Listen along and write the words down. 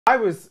I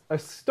was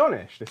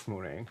astonished this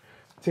morning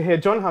to hear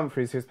John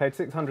Humphrys, who's paid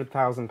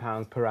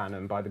 £600,000 per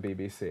annum by the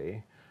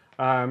BBC,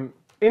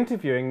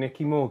 interviewing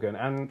Nicky Morgan.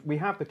 And we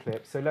have the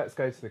clip, so let's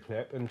go to the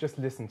clip and just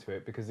listen to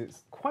it because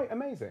it's quite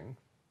amazing.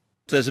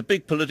 There's a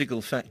big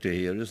political factor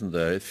here, isn't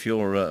there? If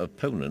your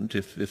opponent,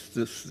 if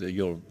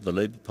you're the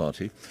Labour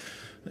Party,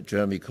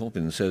 Jeremy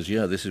Corbyn says,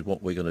 yeah, this is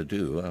what we're going to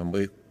do, and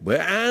we're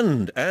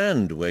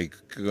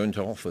going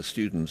to offer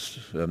students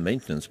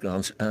maintenance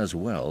grants as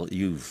well,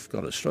 you've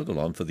got to struggle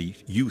on for the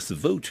youth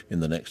vote in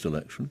the next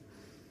election.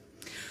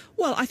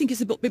 Well, I think it's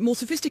a bit more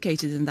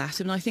sophisticated than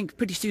that. I mean, I think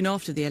pretty soon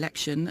after the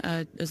election,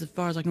 as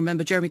far as I can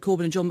remember, Jeremy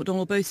Corbyn and John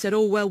McDonnell both said,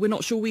 oh, well, we're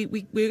not sure we're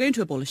going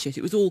to abolish it.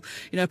 It was all,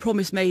 a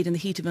promise made in the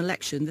heat of an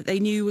election that they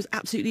knew was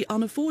absolutely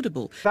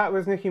unaffordable. That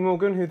was Nicky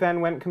Morgan, who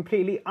then went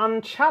completely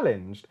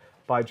unchallenged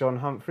by John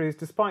Humphrys,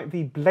 despite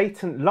the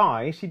blatant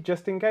lie she'd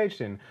just engaged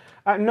in.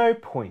 At no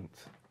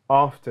point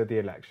after the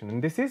election,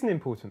 and this is an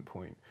important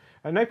point,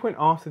 at no point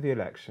after the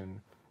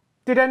election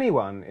did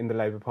anyone in the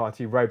Labour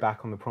Party row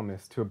back on the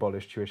promise to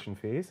abolish tuition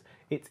fees.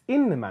 It's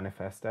in the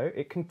manifesto,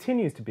 it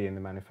continues to be in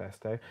the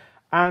manifesto,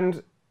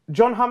 and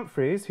John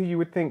Humphrys, who you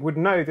would think would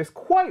know this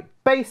quite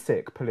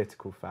basic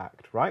political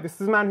fact, right? This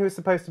is a man who is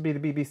supposed to be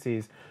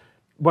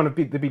one of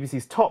the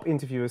BBC's top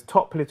interviewers,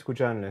 top political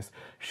journalists,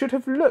 should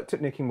have looked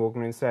at Nicky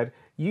Morgan and said,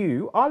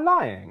 you are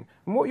lying.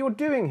 And what you're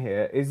doing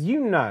here is you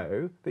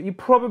know that you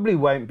probably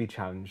won't be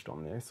challenged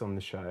on this, on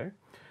the show,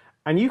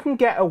 and you can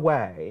get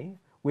away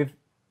with,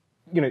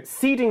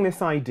 seeding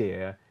this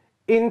idea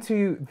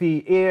into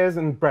the ears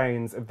and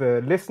brains of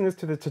the listeners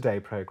to the Today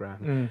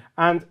programme.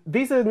 And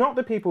these are not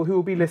the people who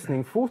will be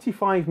listening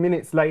 45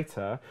 minutes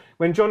later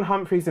when John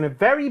Humphrys, in a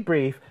very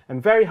brief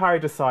and very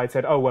hurried aside,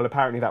 said, oh, well,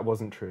 apparently that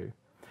wasn't true.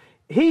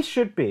 He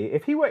should be,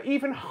 if he were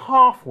even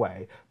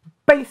halfway,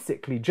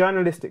 basically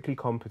journalistically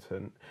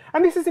competent.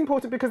 And this is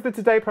important because the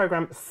Today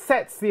programme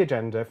sets the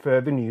agenda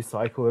for the news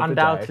cycle of the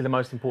day. Undoubtedly the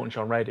most important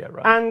show on radio,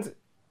 right? And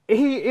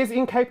he is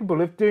incapable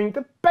of doing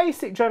the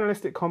basic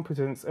journalistic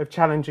competence of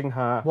challenging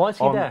her. Why is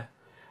he there?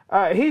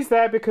 He's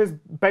there because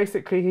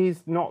basically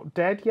he's not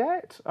dead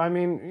yet. I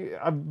mean,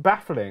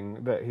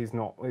 baffling that he's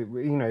not.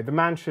 The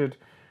man should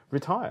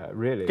retire,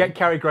 really. Get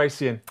Carrie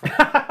Gracie in.